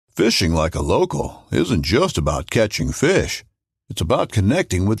Fishing like a local isn't just about catching fish. It's about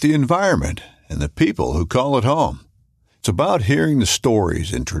connecting with the environment and the people who call it home. It's about hearing the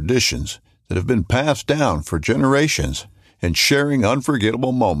stories and traditions that have been passed down for generations and sharing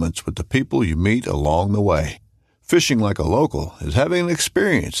unforgettable moments with the people you meet along the way. Fishing like a local is having an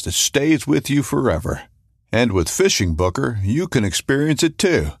experience that stays with you forever. And with Fishing Booker, you can experience it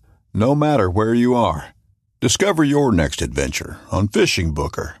too, no matter where you are. Discover your next adventure on Fishing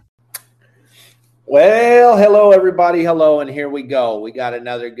Booker. Well, hello, everybody. Hello, and here we go. We got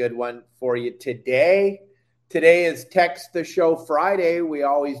another good one for you today. Today is Text the Show Friday. We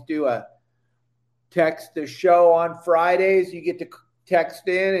always do a Text the Show on Fridays. You get to text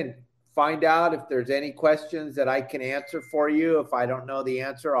in and find out if there's any questions that I can answer for you. If I don't know the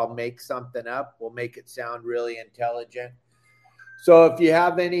answer, I'll make something up. We'll make it sound really intelligent. So if you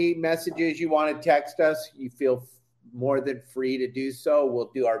have any messages you want to text us, you feel more than free to do so. We'll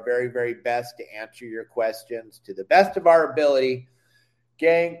do our very, very best to answer your questions to the best of our ability.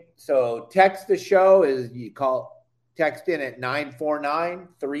 Gang, so text the show is text in at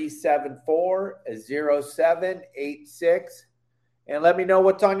 949-374-0786. And let me know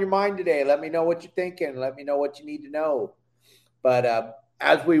what's on your mind today. Let me know what you're thinking. Let me know what you need to know. But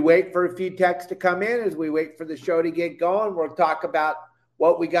as we wait for a few texts to come in, as we wait for the show to get going, we'll talk about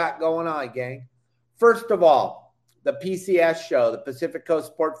what we got going on, gang. First of all, the PCS show, the Pacific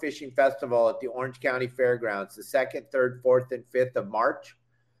Coast Sport Fishing Festival at the Orange County Fairgrounds, the 2nd, 3rd, 4th, and 5th of March.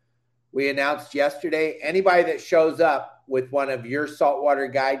 We announced yesterday, anybody that shows up with one of your Saltwater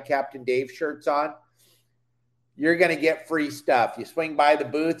Guide Captain Dave shirts on, you're going to get free stuff. You swing by the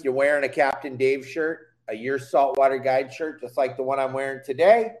booth, you're wearing a Captain Dave shirt, a Your Saltwater Guide shirt, just like the one I'm wearing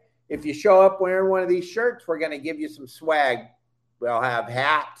today. If you show up wearing one of these shirts, we're going to give you some swag. We'll have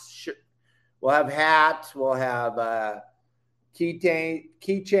hats. We'll have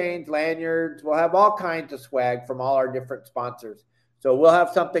keychains, lanyards. We'll have all kinds of swag from all our different sponsors. So we'll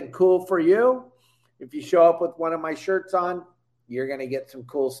have something cool for you. If you show up with one of my shirts on, you're going to get some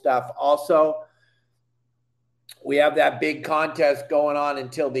cool stuff. Also, we have that big contest going on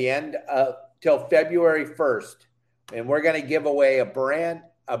until February 1st. And we're going to give away a brand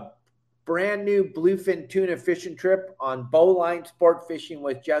new bluefin tuna fishing trip on Bowline Sport Fishing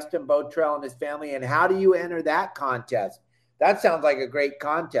with Justin Botrell and his family. And how do you enter that contest? That sounds like a great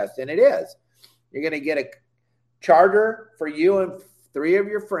contest, and it is. You're going to get a charter for you and 3 of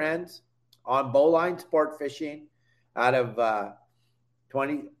your friends on Bowline Sport Fishing out of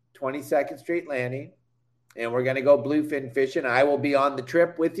 22nd Street Landing. And we're going to go bluefin fishing. I will be on the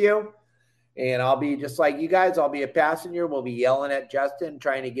trip with you. And I'll be just like you guys. I'll be a passenger. We'll be yelling at Justin,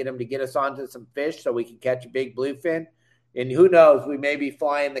 trying to get him to get us onto some fish so we can catch a big bluefin. And who knows, we may be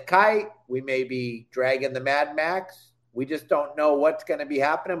flying the kite. We may be dragging the Mad Max. We just don't know what's going to be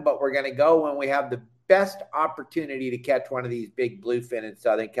happening, but we're going to go when we have the best opportunity to catch one of these big bluefin in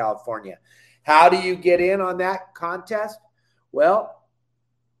Southern California. How do you get in on that contest? Well,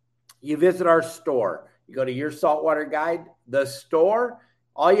 you visit our store. You go to Your Saltwater Guide, the store.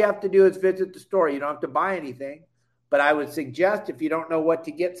 All you have to do is visit the store. You don't have to buy anything. But I would suggest if you don't know what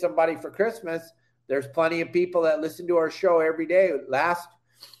to get somebody for Christmas, there's plenty of people that listen to our show every day. Last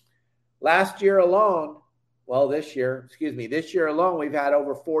year alone, this year alone, we've had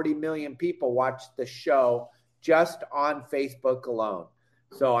over 40 million people watch the show just on Facebook alone.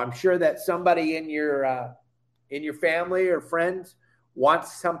 So I'm sure that somebody in your family or friends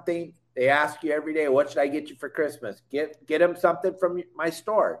wants something. They ask you every day, what should I get you for Christmas? Get them something from my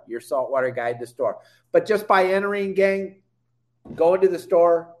store, Your Saltwater Guide, the store. But just by entering, gang, go into the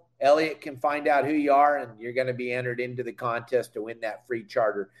store. Elliot can find out who you are, and you're going to be entered into the contest to win that free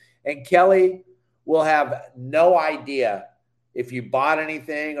charter. And Kelly will have no idea if you bought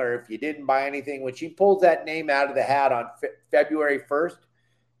anything or if you didn't buy anything. When she pulls that name out of the hat on February 1st,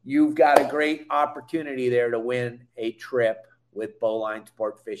 you've got a great opportunity there to win a trip with Bowline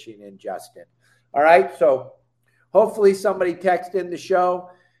Sport Fishing and Justin. All right, so hopefully somebody texted in the show,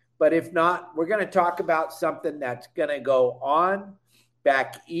 but if not, we're going to talk about something that's going to go on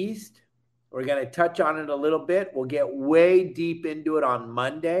back east. We're going to touch on it a little bit. We'll get way deep into it on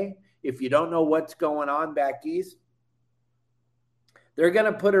Monday. If you don't know what's going on back east, they're going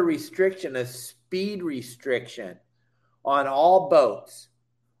to put a speed restriction on all boats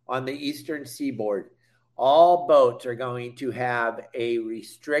on the eastern seaboard. All boats are going to have a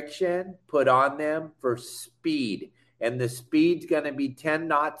restriction put on them for speed. And the speed's going to be 10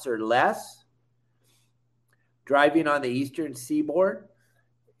 knots or less. Driving on the eastern seaboard.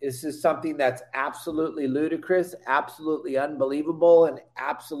 This is something that's absolutely ludicrous, absolutely unbelievable, and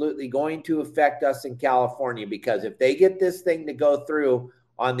absolutely going to affect us in California. Because if they get this thing to go through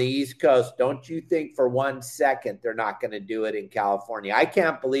on the East Coast, don't you think for 1 second they're not going to do it in California? I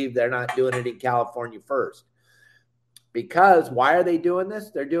can't believe they're not doing it in California first. Because why are they doing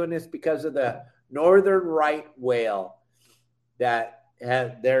this? They're doing this because of the northern right whale that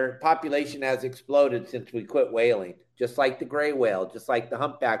their population has exploded since we quit whaling, just like the gray whale, just like the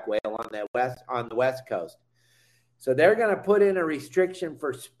humpback whale on the West Coast. So they're going to put in a restriction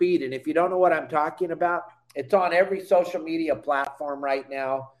for speed. And if you don't know what I'm talking about, it's on every social media platform right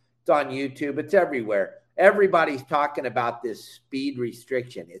now. It's on YouTube. It's everywhere. Everybody's talking about this speed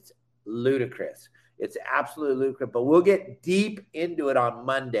restriction. It's ludicrous. It's absolutely ludicrous. But we'll get deep into it on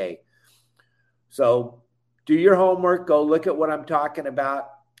Monday. So do your homework. Go look at what I'm talking about.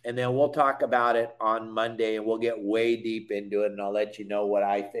 And then we'll talk about it on Monday. And we'll get way deep into it. And I'll let you know what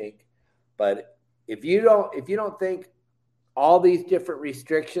I think. But if you don't think all these different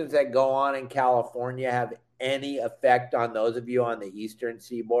restrictions that go on in California have any effect on those of you on the Eastern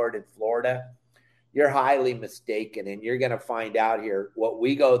Seaboard in Florida, you're highly mistaken. And you're going to find out here what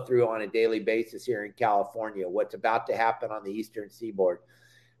we go through on a daily basis here in California. What's about to happen on the Eastern Seaboard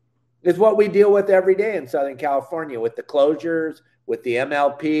is what we deal with every day in Southern California, with the closures, with the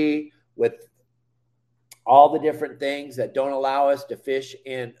MLP, with all the different things that don't allow us to fish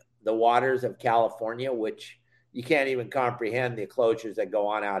in the waters of California, which you can't even comprehend the closures that go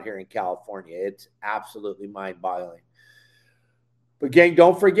on out here in California. It's absolutely mind-boggling. But gang,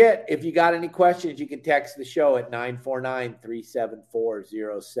 don't forget, if you got any questions, you can text the show at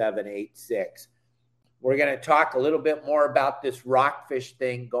 949-374-0786. We're going to talk a little bit more about this rockfish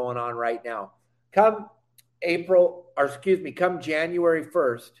thing going on right now. Come January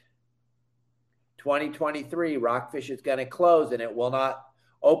 1st, 2023, rockfish is going to close and it will not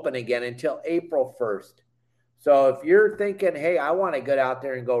open again until April 1st. So if you're thinking, hey, I want to get out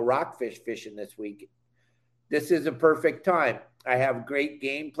there and go rockfish fishing this week, this is a perfect time. I have a great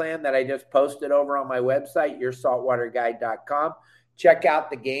game plan that I just posted over on my website, yoursaltwaterguide.com. Check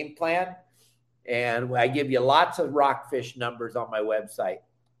out the game plan, and I give you lots of rockfish numbers on my website.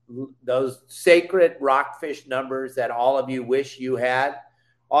 Those sacred rockfish numbers that all of you wish you had.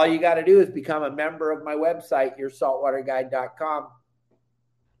 All you got to do is become a member of my website, yoursaltwaterguide.com.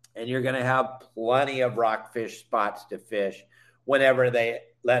 And you're going to have plenty of rockfish spots to fish whenever they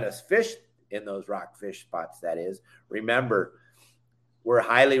let us fish in those rockfish spots, that is. Remember, we're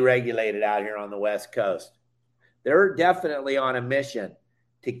highly regulated out here on the West Coast. They're definitely on a mission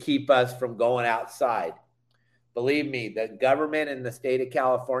to keep us from going outside. Believe me, the government in the state of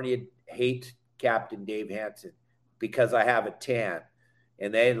California hates Captain Dave Hansen because I have a tan.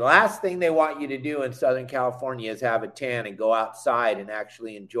 And the last thing they want you to do in Southern California is have a tan and go outside and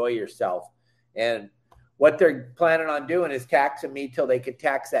actually enjoy yourself. And what they're planning on doing is taxing me till they could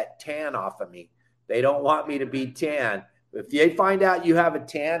tax that tan off of me. They don't want me to be tan. If they find out you have a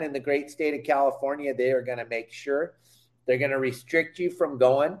tan in the great state of California, they are going to make sure they're going to restrict you from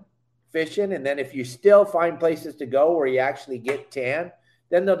going fishing. And then if you still find places to go where you actually get tan,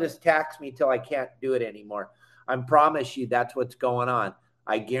 then they'll just tax me till I can't do it anymore. I promise you that's what's going on.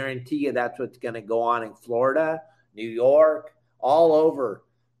 I guarantee you that's what's going to go on in Florida, New York, all over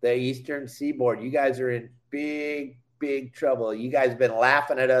the Eastern Seaboard. You guys are in big, big trouble. You guys have been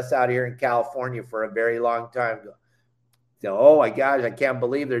laughing at us out here in California for a very long time. So, oh my gosh, I can't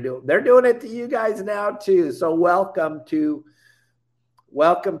believe they're doing it to you guys now too. So welcome to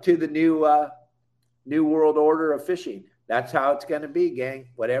the new world order of fishing. That's how it's going to be, gang.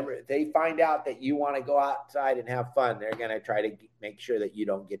 Whatever they find out that you want to go outside and have fun, they're going to try to make sure that you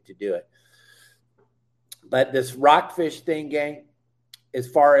don't get to do it. But this rockfish thing, gang, as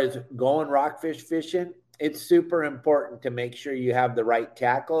far as going rockfish fishing, it's super important to make sure you have the right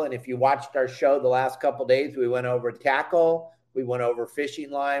tackle. And if you watched our show the last couple of days, we went over tackle, we went over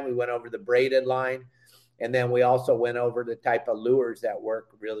fishing line, we went over the braided line, and then we also went over the type of lures that work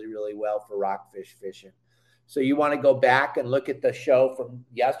really, really well for rockfish fishing. So you want to go back and look at the show from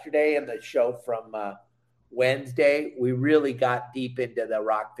yesterday and the show from Wednesday. We really got deep into the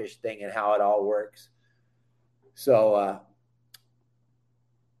rockfish thing and how it all works. So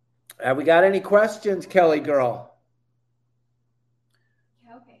have we got any questions, Kelly girl?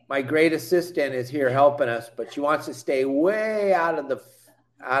 Okay. My great assistant is here helping us, but she wants to stay way out of the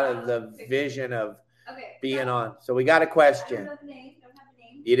vision of being on. So we got a question. I don't have a name.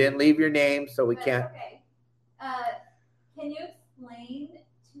 You didn't leave your name, so we can't. Okay. Can you explain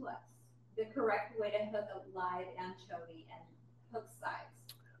to us the correct way to hook a live anchovy and hook size?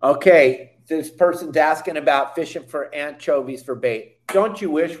 Okay, this person's asking about fishing for anchovies for bait. Don't you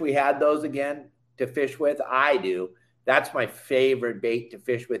wish we had those again to fish with? I do. That's my favorite bait to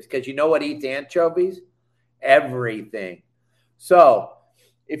fish with because you know what eats anchovies? Everything. So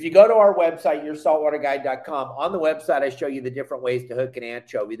if you go to our website, yoursaltwaterguide.com, on the website, I show you the different ways to hook an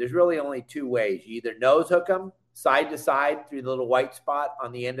anchovy. There's really only two ways. You either nose hook them side to side through the little white spot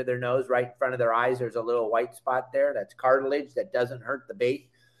on the end of their nose, right in front of their eyes. There's a little white spot there. That's cartilage that doesn't hurt the bait.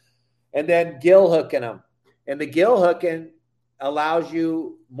 And then gill hooking them. And the gill hooking allows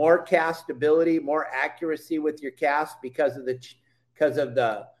you more cast ability, more accuracy with your cast because of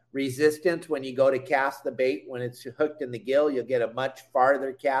the resistance when you go to cast the bait. When it's hooked in the gill, you'll get a much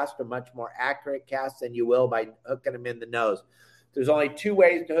farther cast, a much more accurate cast than you will by hooking them in the nose. There's only two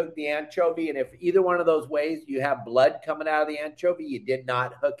ways to hook the anchovy, and if either one of those ways you have blood coming out of the anchovy, you did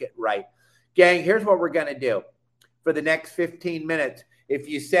not hook it right. Gang, here's what we're going to do for the next 15 minutes. If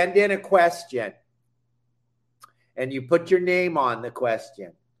you send in a question and you put your name on the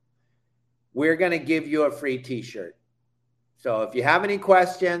question, we're going to give you a free t-shirt. So if you have any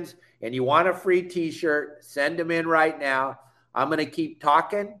questions and you want a free t-shirt, send them in right now. I'm going to keep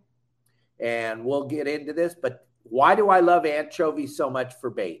talking and we'll get into this. But why do I love anchovies so much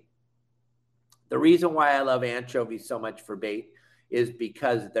for bait? The reason why I love anchovies so much for bait is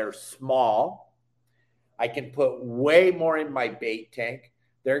because they're small. I can put way more in my bait tank.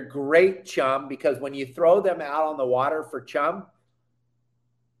 They're great chum because when you throw them out on the water for chum,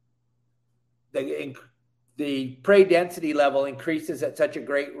 the prey density level increases at such a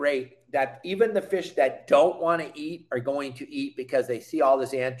great rate that even the fish that don't want to eat are going to eat because they see all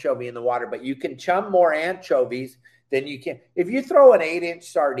this anchovy in the water. But you can chum more anchovies than you can. If you throw an 8-inch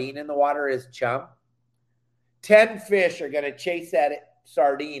sardine in the water as chum, 10 fish are going to chase that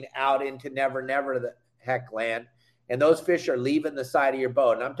sardine out into never the heck land. And those fish are leaving the side of your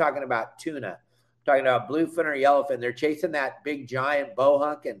boat. And I'm talking about tuna. I'm talking about bluefin or yellowfin. They're chasing that big giant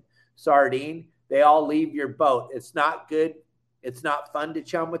bohunk and sardine. They all leave your boat. It's not good. It's not fun to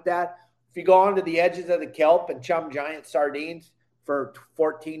chum with that. If you go onto the edges of the kelp and chum giant sardines for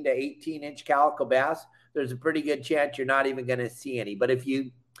 14 to 18-inch calico bass, there's a pretty good chance you're not even going to see any. But if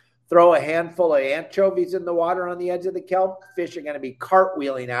you throw a handful of anchovies in the water on the edge of the kelp, fish are going to be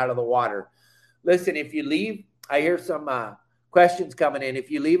cartwheeling out of the water. Listen, if you leave, I hear some questions coming in. If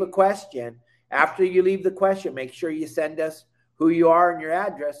you leave a question, after you leave the question, make sure you send us who you are and your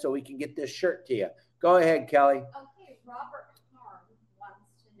address so we can get this shirt to you. Go ahead, Kelly. Okay, Robert Harm wants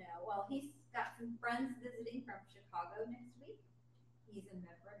to know, well, he's got some friends visiting from Chicago next week. He's a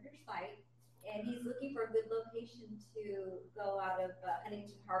member of your site, and he's looking for a good location to go out of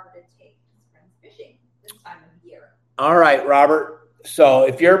Huntington Harbor to take his friends fishing this time of year. All right, Robert. So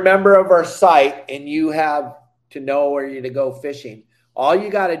if you're a member of our site and you have to know where you're to go fishing, all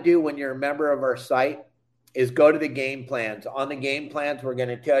you got to do when you're a member of our site is go to the game plans. On the game plans, we're going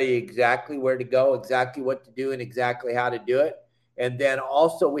to tell you exactly where to go, exactly what to do, and exactly how to do it. And then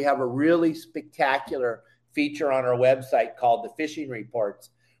also we have a really spectacular feature on our website called the Fishing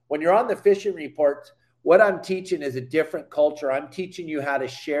Reports. When you're on the Fishing Reports, what I'm teaching is a different culture. I'm teaching you how to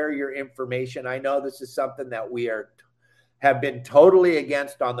share your information. I know this is something that we have been totally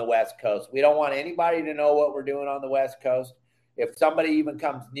against on the West Coast. We don't want anybody to know what we're doing on the West Coast. If somebody even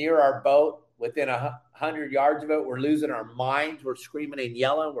comes near our boat, within 100 yards of it, we're losing our minds. We're screaming and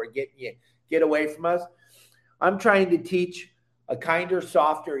yelling. We're getting you, get away from us. I'm trying to teach a kinder,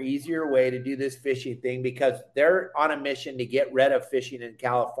 softer, easier way to do this fishing thing because they're on a mission to get rid of fishing in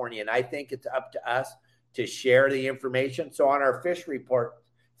California. And I think it's up to us to share the information. So on our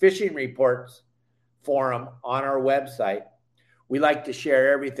Fishing Reports forum on our website, we like to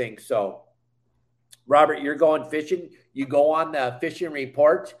share everything. So, Robert, you're going fishing. You go on the Fishing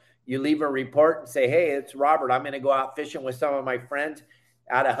Reports. You leave a report and say, hey, it's Robert. I'm going to go out fishing with some of my friends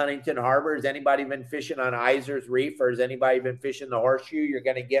out of Huntington Harbor. Has anybody been fishing on Iser's Reef or has anybody been fishing the Horseshoe? You're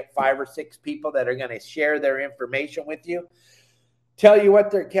going to get 5 or 6 people that are going to share their information with you, tell you what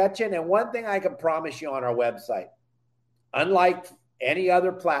they're catching. And one thing I can promise you on our website, unlike any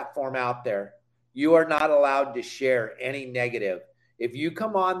other platform out there, you are not allowed to share any negative. If you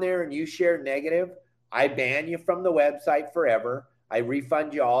come on there and you share negative, I ban you from the website forever. I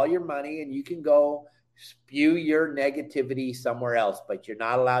refund you all your money and you can go spew your negativity somewhere else, but you're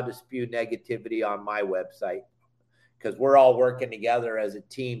not allowed to spew negativity on my website because we're all working together as a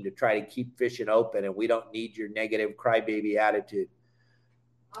team to try to keep fishing open and we don't need your negative crybaby attitude.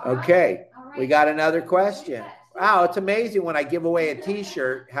 Okay, we got another question. Wow, it's amazing when I give away a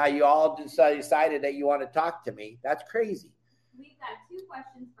t-shirt, how you all decided that you want to talk to me. That's crazy. We've got 2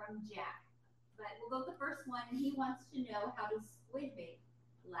 questions from Jack, but we'll go with the first one. He wants to know, how does squid bait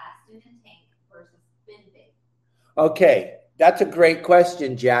last in a tank versus spin bait? Okay, that's a great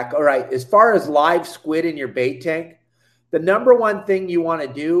question, Jack. All right, as far as live squid in your bait tank, The number one thing you want to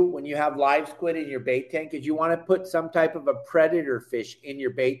do when you have live squid in your bait tank is you want to put some type of a predator fish in your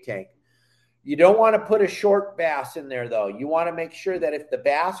bait tank. You don't want to put a short bass in there, though. You want to make sure that if the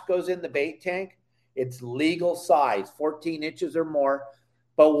bass goes in the bait tank, it's legal size, 14 inches or more.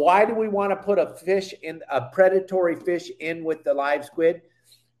 But why do we want to put a predatory fish in with the live squid?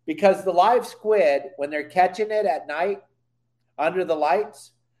 Because the live squid, when they're catching it at night under the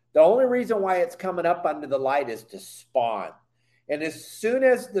lights, the only reason why it's coming up under the light is to spawn. And as soon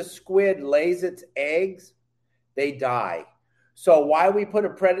as the squid lays its eggs, they die. So why we put a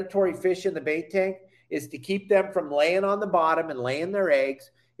predatory fish in the bait tank is to keep them from laying on the bottom and laying their eggs.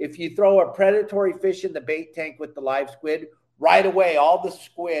 If you throw a predatory fish in the bait tank with the live squid, right away, all the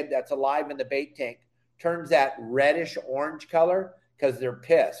squid that's alive in the bait tank turns that reddish orange color because they're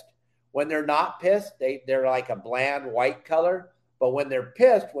pissed. When they're not pissed, they're like a bland white color. But when they're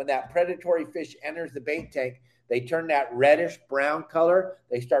pissed, when that predatory fish enters the bait tank, they turn that reddish brown color.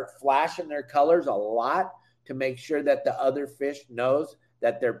 They start flashing their colors a lot to make sure that the other fish knows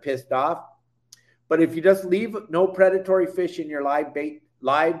that they're pissed off. But if you just leave no predatory fish in your live bait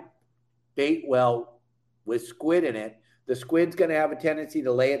well with squid in it, the squid's going to have a tendency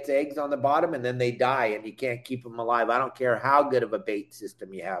to lay its eggs on the bottom and then they die and you can't keep them alive. I don't care how good of a bait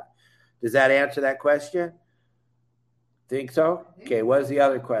system you have. Does that answer that question? Think so? Okay, what is the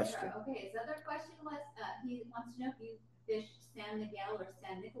other question? Okay, his other question was he wants to know if you fished San Miguel or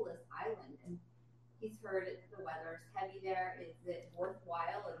San Nicolas Island, and he's heard the weather's heavy there. Is it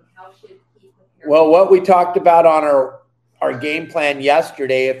worthwhile, and how should he prepare? Well, what we talked about on our game plan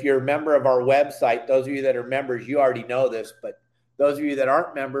yesterday, if you're a member of our website, those of you that are members, you already know this, but those of you that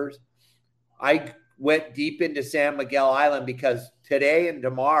aren't members, I went deep into San Miguel Island because today and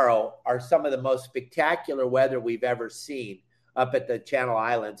tomorrow are some of the most spectacular weather we've ever seen up at the Channel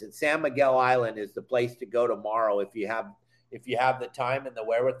Islands. And San Miguel Island is the place to go tomorrow if you have the time and the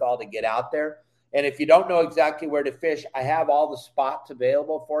wherewithal to get out there. And if you don't know exactly where to fish, I have all the spots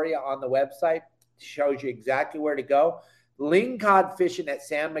available for you on the website. It shows you exactly where to go. Lingcod fishing at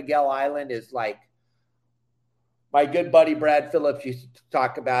San Miguel Island is like, my good buddy Brad Phillips used to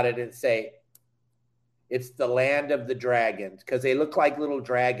talk about it and say, it's the land of the dragons, because they look like little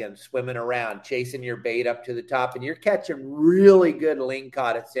dragons swimming around, chasing your bait up to the top. And you're catching really good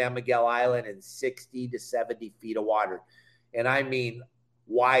lingcod at San Miguel Island in 60 to 70 feet of water. And I mean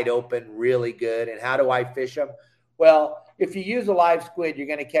wide open, really good. And how do I fish them? Well, if you use a live squid, you're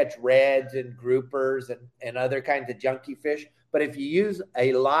going to catch reds and groupers and other kinds of junky fish. But if you use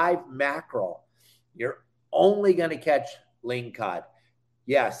a live mackerel, you're only going to catch lingcod.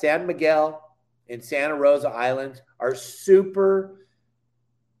 Yeah, San Miguel and Santa Rosa Islands are super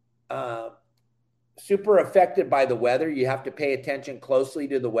affected by the weather. You have to pay attention closely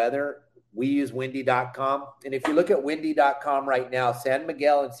to the weather. We use windy.com. And if you look at windy.com right now, San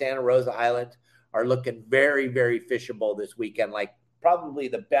Miguel and Santa Rosa Islands are looking very, very fishable this weekend, like probably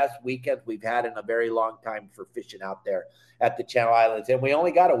the best weekend we've had in a very long time for fishing out there at the Channel Islands. And we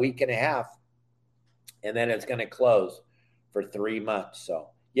only got a week and a half, and then it's going to close for 3 months.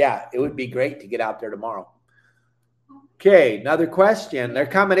 So yeah, it would be great to get out there tomorrow. Okay, another question. They're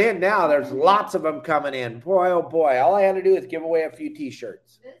coming in now. There's lots of them coming in. Boy, oh boy. All I had to do is give away a few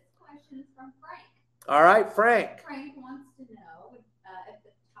T-shirts. This question is from Frank. All right, Frank. Frank wants to know if the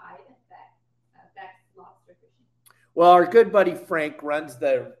tide affects lobster fishing. Well, our good buddy Frank runs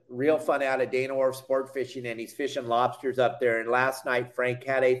the Real Fun out of Dana Wharf Sport Fishing, and he's fishing lobsters up there. And last night, Frank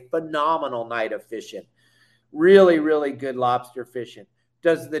had a phenomenal night of fishing. Really, really good lobster fishing.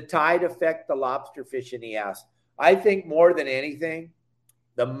 Does the tide affect the lobster fishing, he asked. I think more than anything,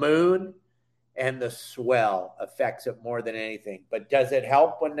 the moon and the swell affects it more than anything. But does it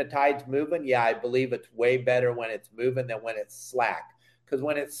help when the tide's moving? Yeah, I believe it's way better when it's moving than when it's slack. Because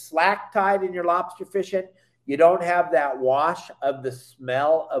when it's slack tide in your lobster fishing, you don't have that wash of the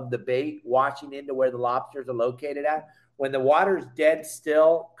smell of the bait washing into where the lobsters are located at. When the water's dead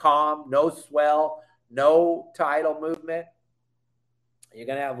still, calm, no swell, no tidal movement, you're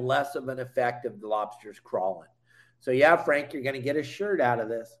going to have less of an effect of the lobsters crawling. So, yeah, Frank, you're going to get a shirt out of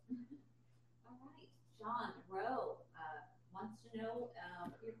this. All right. John Rowe wants to know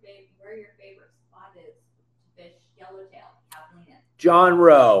where your favorite spot is to fish yellowtail, Catalina. John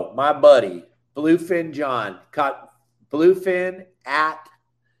Rowe, my buddy, Bluefin John, caught bluefin at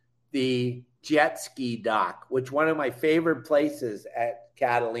the jet ski dock, which one of my favorite places at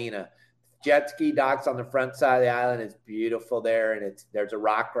Catalina. Jet ski docks on the front side of the island. It's beautiful there, and there's a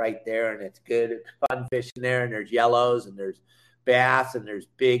rock right there, and it's good. It's fun fishing there, and there's yellows, and there's bass, and there's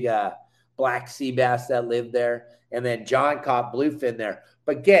big black sea bass that live there. And then John caught bluefin there.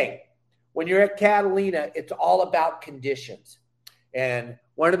 But gang, when you're at Catalina, it's all about conditions. And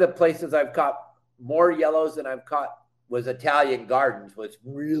one of the places I've caught more yellows than I've caught was Italian Gardens, was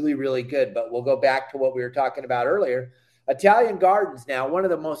really, really good. But we'll go back to what we were talking about earlier. Italian Gardens now, one of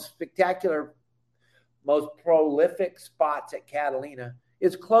the most spectacular, most prolific spots at Catalina,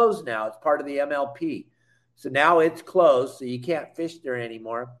 is closed now. It's part of the MLP. So now it's closed, so you can't fish there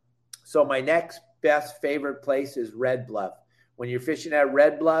anymore. So my next best favorite place is Red Bluff. When you're fishing at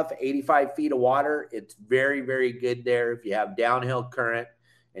Red Bluff, 85 feet of water, it's very, very good there. If you have downhill current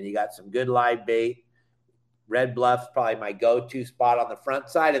and you got some good live bait, Red Bluff's probably my go-to spot on the front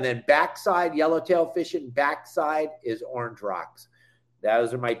side. And then backside, yellowtail fishing, backside is Orange Rocks.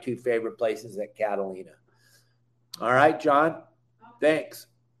 Those are my two favorite places at Catalina. All right, John. Thanks.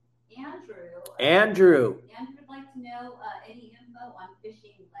 Andrew would like to know any info on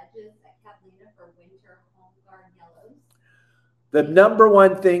fishing ledges at Catalina for winter home guard yellows. The number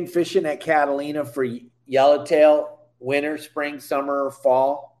one thing fishing at Catalina for yellowtail, winter, spring, summer, or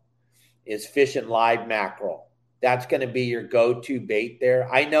fall, is fishing live mackerel. That's going to be your go-to bait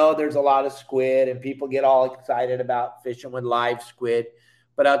there. I know there's a lot of squid and people get all excited about fishing with live squid.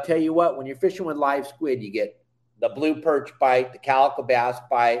 But I'll tell you what, when you're fishing with live squid, you get the blue perch bite, the calico bass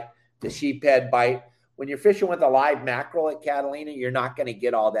bite, the sheephead bite. When you're fishing with a live mackerel at Catalina, you're not going to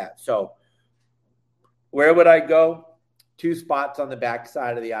get all that. So where would I go? 2 spots on the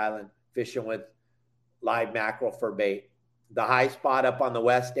backside of the island fishing with live mackerel for bait. The high spot up on the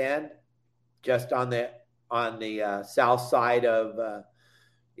west end, just on the south side of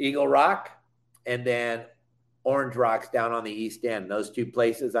Eagle Rock, and then Orange Rocks down on the east end. Those 2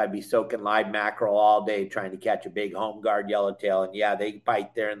 places, I'd be soaking live mackerel all day trying to catch a big home guard yellowtail. And yeah, they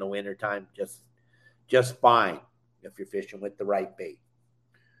bite there in the wintertime just fine if you're fishing with the right bait.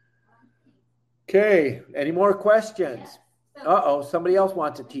 Okay, any more questions? Yes. So, somebody else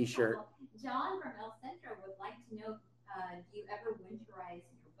wants a t-shirt. John from El Centro would like to know, do you ever winterize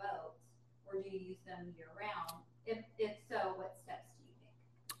your boats, or do you use them year-round? If so, what steps do you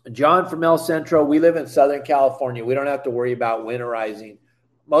take? John from El Centro, we live in Southern California. We don't have to worry about winterizing.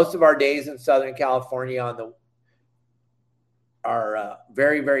 Most of our days in Southern California are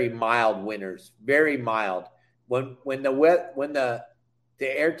very, very mild winters, very mild. When the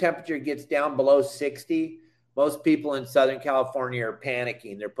air temperature gets down below 60, most people in Southern California are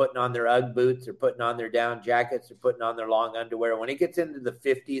panicking. They're putting on their Ugg boots. They're putting on their down jackets. They're putting on their long underwear. When it gets into the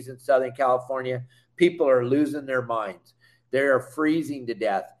 50s in Southern California, people are losing their minds. They are freezing to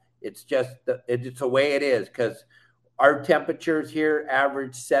death. It's just it's the way it is, because our temperatures here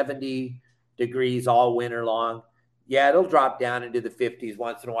average 70 degrees all winter long. Yeah, it'll drop down into the 50s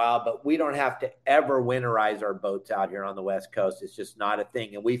once in a while, but we don't have to ever winterize our boats out here on the West Coast. It's just not a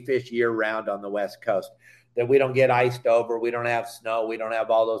thing. And we fish year round on the West Coast. That we don't get iced over. We don't have snow. We don't have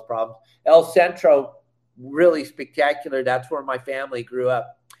all those problems. El Centro, really spectacular. That's where my family grew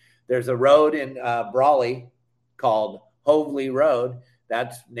up. There's a road in Brawley called Hoveley Road.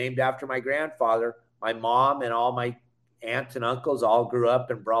 That's named after my grandfather. My mom and all my aunts and uncles all grew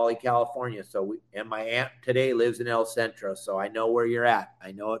up in Brawley, California. And my aunt today lives in El Centro. So I know where you're at.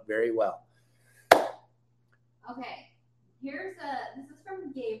 I know it very well. Okay. This is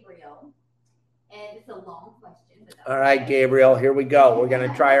from Gabriel. And it's a long question. All right, Gabriel, here we go. We're going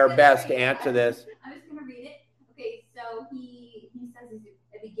to try our best to answer this. I'm just going to read it. Okay, so he says he's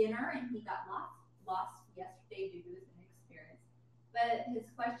a beginner and he got lost yesterday due to his inexperience. But his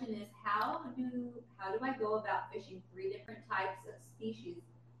question is, how do I go about fishing 3 different types of species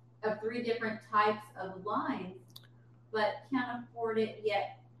of 3 different types of lines, but can't afford it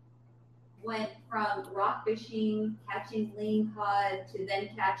yet? Went from rock fishing, catching lean cod, to then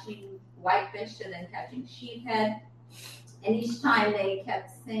catching whitefish, to then catching sheephead. And each time they kept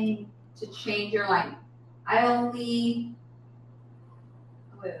saying to change your line. I only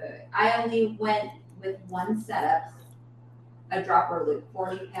went with 1 setup, a dropper loop,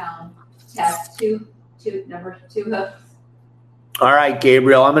 40-pound test, number 2 hooks. All right,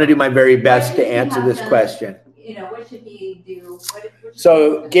 Gabriel, I'm going to do my very best to answer this question. What should he do?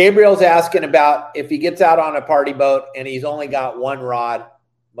 So Gabriel's asking about if he gets out on a party boat and he's only got 1 rod.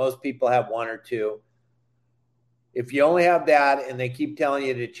 Most people have 1 or 2. If you only have that and they keep telling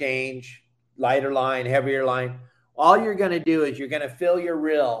you to change lighter line, heavier line, all you're going to do is you're going to fill your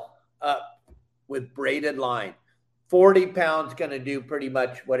reel up with braided line. 40 pounds going to do pretty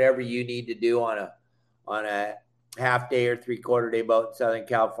much whatever you need to do on a half day or 3/4 day boat in Southern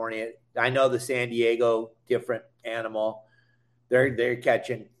California. I know the San Diego, different animal. They're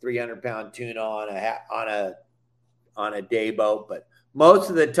catching 300-pound tuna on a day boat, but most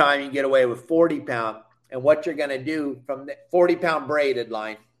of the time you get away with 40-pound. And what you're going to do from the 40-pound braided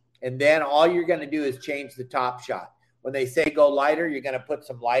line, And then all you're going to do is change the top shot. When they say go lighter, you're going to put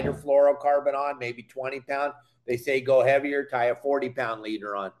some lighter fluorocarbon on, maybe 20 pound. They say go heavier, tie a 40-pound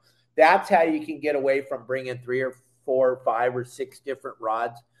leader on. That's how you can get away from bringing 3 or 4 or 5 or 6 different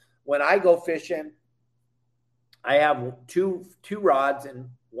rods. When I go fishing, I have two rods and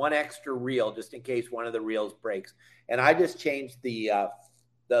 1 extra reel just in case one of the reels breaks. And I just changed the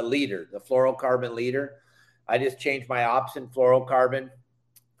leader, the fluorocarbon leader. I just changed my Opsin fluorocarbon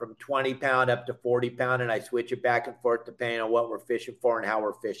from 20 pound up to 40 pound, and I switch it back and forth depending on what we're fishing for and how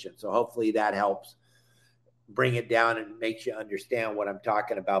we're fishing. So hopefully that helps bring it down and makes you understand what I'm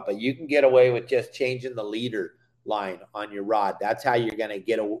talking about. But you can get away with just changing the leader line on your rod. That's how you're going to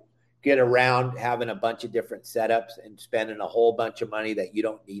get around having a bunch of different setups and spending a whole bunch of money that you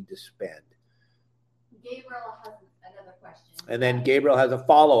don't need to spend. Gabriel has another question. And then Gabriel has a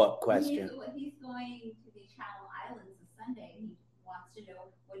follow-up question. He's going to the Channel Islands this Sunday. He wants to know,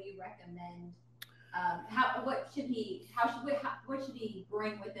 what do you recommend? What should he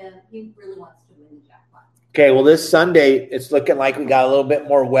bring with him? He really wants to win the jackpot. Okay, well, this Sunday, it's looking like we got a little bit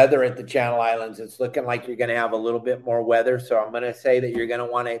more weather at the Channel Islands. It's looking like you're going to have a little bit more weather. So I'm going to say that you're going to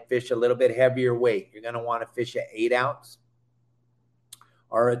want to fish a little bit heavier weight. You're going to want to fish an 8-ounce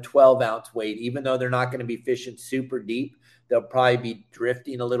or a 12-ounce weight. Even though they're not going to be fishing super deep, they'll probably be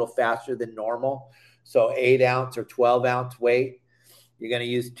drifting a little faster than normal. So 8-ounce or 12-ounce weight. You're going to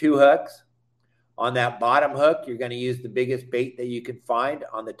use 2 hooks. On that bottom hook, you're going to use the biggest bait that you can find.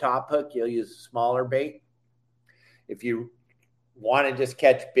 On the top hook, you'll use a smaller bait. If you want to just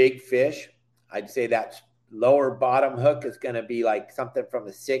catch big fish, I'd say that lower bottom hook is going to be like something from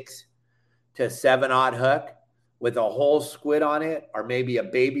a 6 to 7-aught hook with a whole squid on it, or maybe a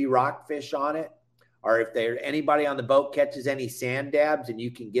baby rockfish on it. Or if anybody on the boat catches any sand dabs and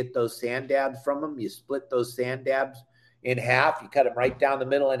you can get those sand dabs from them, you split those sand dabs in half. You cut them right down the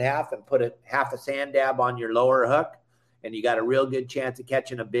middle in half and put half a sand dab on your lower hook, and you got a real good chance of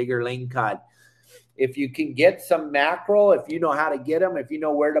catching a bigger lingcod. If you can get some mackerel, if you know how to get them, if you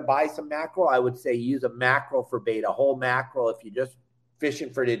know where to buy some mackerel, I would say use a mackerel for bait, a whole mackerel. If you're just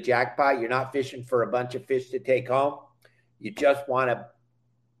fishing for the jackpot, you're not fishing for a bunch of fish to take home. You just want a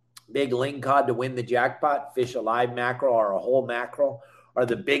big lingcod to win the jackpot. Fish a live mackerel or a whole mackerel or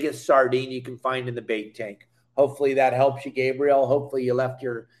the biggest sardine you can find in the bait tank. Hopefully that helps you, Gabriel. Hopefully you left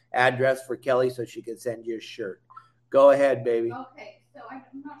your address for Kelly so she could send you a shirt. Go ahead, baby. Okay, so I'm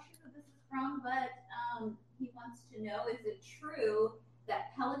not sure who this is from, but he wants to know, is it true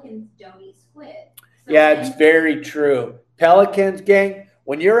that pelicans don't eat squid? So yeah, it's very true. Pelicans, gang,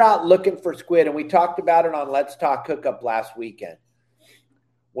 when you're out looking for squid, and we talked about it on Let's Talk Hookup last weekend,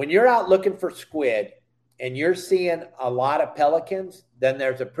 when you're out looking for squid and you're seeing a lot of pelicans, then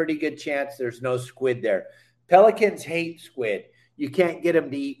there's a pretty good chance there's no squid there. Pelicans hate squid. You can't get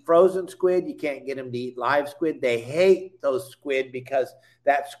them to eat frozen squid. You can't get them to eat live squid. They hate those squid because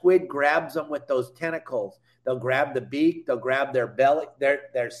that squid grabs them with those tentacles. They'll grab the beak. They'll grab their belly,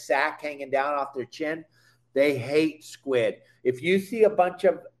 their sack hanging down off their chin. They hate squid. If you see a bunch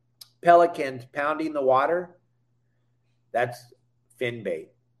of pelicans pounding the water, that's fin bait.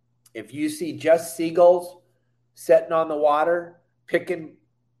 If you see just seagulls sitting on the water, picking,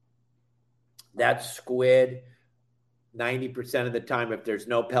 that's squid. 90% of the time, if there's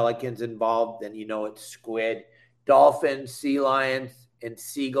no pelicans involved, then you know it's squid. Dolphins, sea lions, and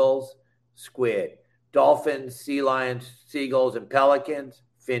seagulls, squid. Dolphins, sea lions, seagulls, and pelicans,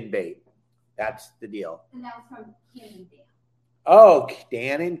 fin bait. That's the deal. And that was from Kim and Dan. Oh,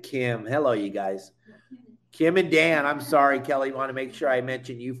 Dan and Kim. Hello, you guys. Kim and Dan. I'm sorry, Kelly. Want to make sure I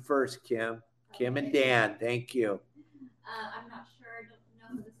mention you first, Kim. Kim and Dan. Thank you. I'm not sure. I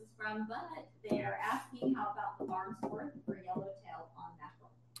don't know who this is from, but they are asking how about the Farnsworth for yellowtail on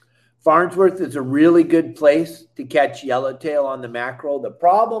mackerel. Farnsworth is a really good place to catch yellowtail on the mackerel. The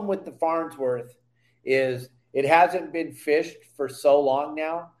problem with the Farnsworth is it hasn't been fished for so long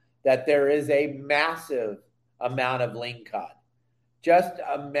now that there is a massive amount of lingcod. Just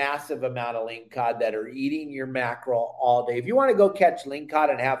a massive amount of lingcod that are eating your mackerel all day. If you want to go catch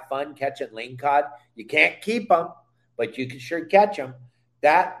lingcod and have fun catching lingcod, you can't keep them, but you can sure catch them.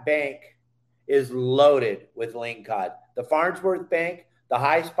 That bank is loaded with lingcod. The Farnsworth Bank, the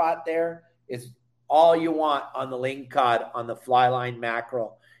high spot there is all you want on the lingcod on the fly line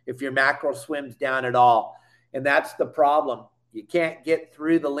mackerel, if your mackerel swims down at all. And that's the problem. You can't get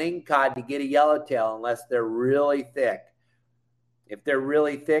through the lingcod to get a yellowtail unless they're really thick. If they're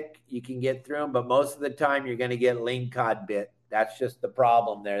really thick, you can get through them, but most of the time you're going to get lingcod bit. That's just the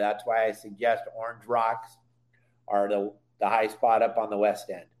problem there. That's why I suggest Orange Rocks are the high spot up on the west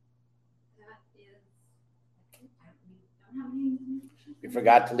end. That is, I don't have any information. You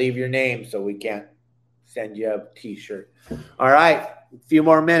forgot to leave your name, so we can't send you a t-shirt. All right, a few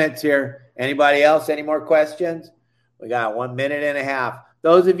more minutes here. Anybody else? Any more questions? We got 1 minute and a half.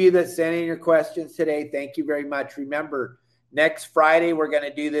 Those of you that sent in your questions today, thank you very much. Remember, next Friday, we're going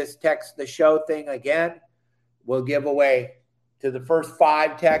to do this text the show thing again. We'll give away to the first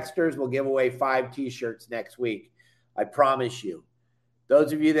 5 texters, we'll give away 5 t-shirts next week. I promise you.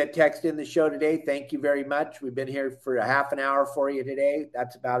 Those of you that text in the show today, thank you very much. We've been here for a half an hour for you today.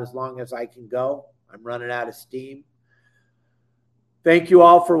 That's about as long as I can go. I'm running out of steam. Thank you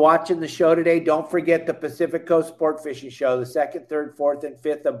all for watching the show today. Don't forget the Pacific Coast Sport Fishing Show, the 2nd, 3rd, 4th, and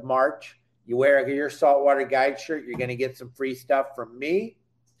 5th of March. You wear your saltwater guide shirt, you're going to get some free stuff from me.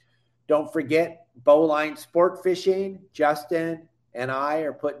 Don't forget Bowline Sport Fishing. Justin and I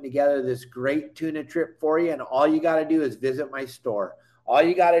are putting together this great tuna trip for you, and all you got to do is visit my store. All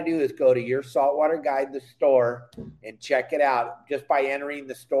you got to do is go to Your Saltwater Guide, the store, and check it out. Just by entering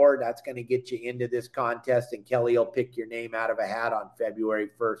the store, that's going to get you into this contest, and Kelly will pick your name out of a hat on February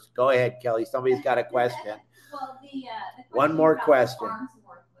 1st. Go ahead, Kelly. Somebody's got a question. Well, the one more question.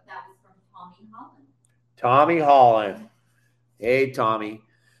 That was from Tommy Holland. Tommy Holland. Hey, Tommy.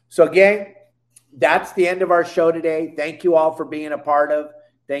 So, gang, that's the end of our show today. Thank you all for being a part of.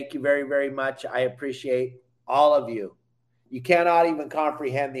 Thank you very, very much. I appreciate all of you. You cannot even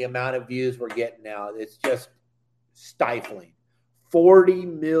comprehend the amount of views we're getting now. It's just stifling. 40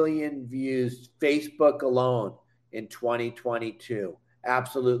 million views, Facebook alone in 2022.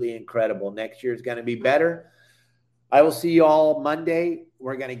 Absolutely incredible. Next year is going to be better. I will see you all Monday.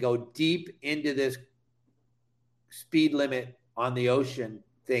 We're going to go deep into this speed limit on the ocean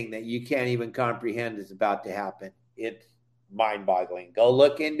thing that you can't even comprehend is about to happen. It's mind-boggling. Go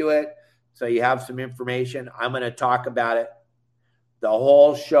look into it so you have some information. I'm going to talk about it the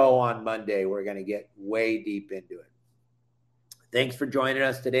whole show on Monday. We're going to get way deep into it. Thanks for joining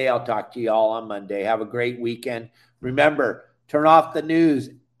us today. I'll talk to you all on Monday. Have a great weekend. Remember, turn off the news.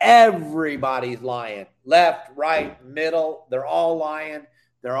 Everybody's lying. Left, right, middle. They're all lying.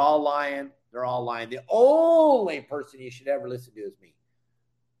 They're all lying. They're all lying. The only person you should ever listen to is me.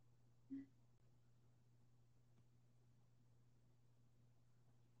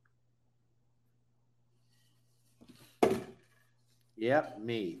 Yep,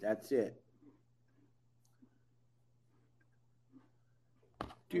 me. That's it.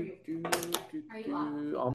 Are you on?